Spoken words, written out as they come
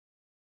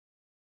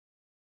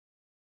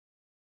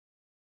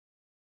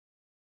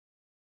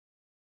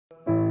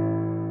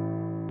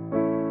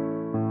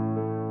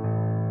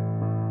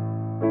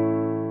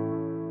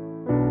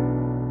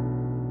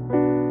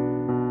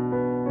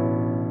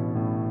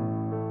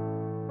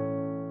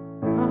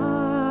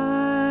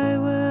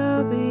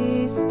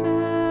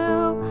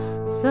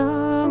still,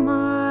 so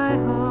my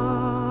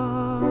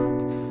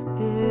heart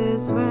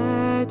is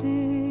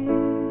ready.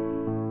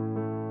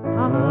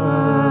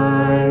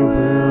 I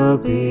will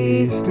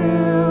be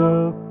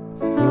still,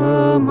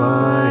 so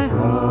my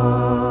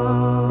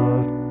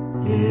heart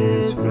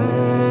is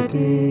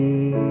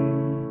ready.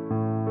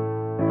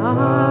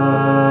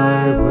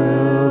 I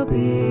will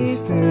be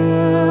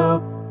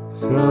still,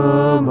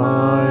 so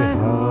my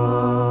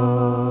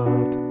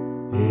heart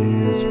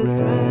is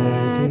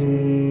ready.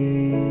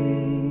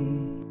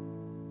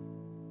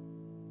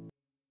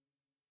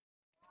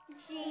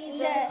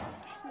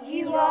 Jesus,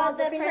 you are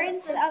the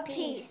Prince of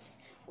Peace.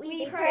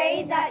 We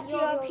pray that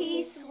your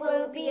peace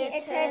will be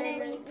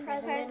eternally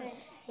present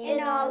in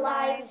our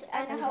lives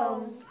and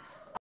homes.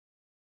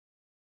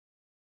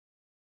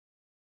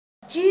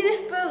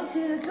 Jesus spoke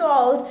to the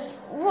crowd,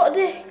 "What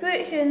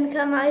description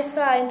can I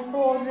find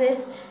for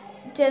this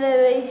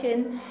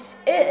generation?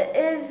 It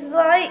is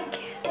like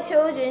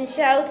children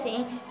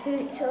shouting to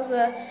each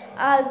other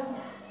as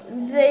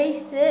they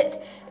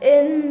sit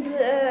in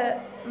the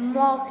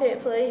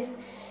marketplace.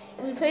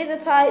 We play the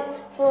pipes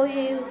for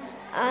you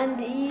and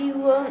you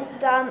won't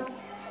dance.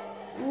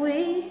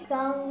 We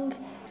sang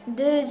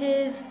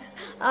dirges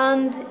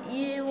and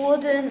you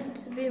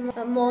wouldn't be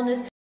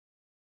mourners."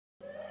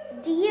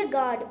 Dear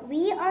God,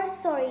 we are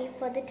sorry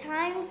for the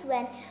times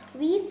when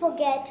we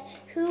forget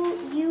who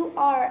you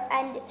are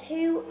and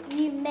who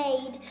you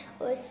made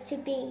us to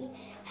be.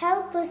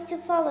 Help us to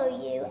follow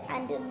you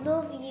and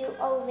love you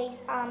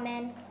always.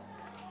 Amen.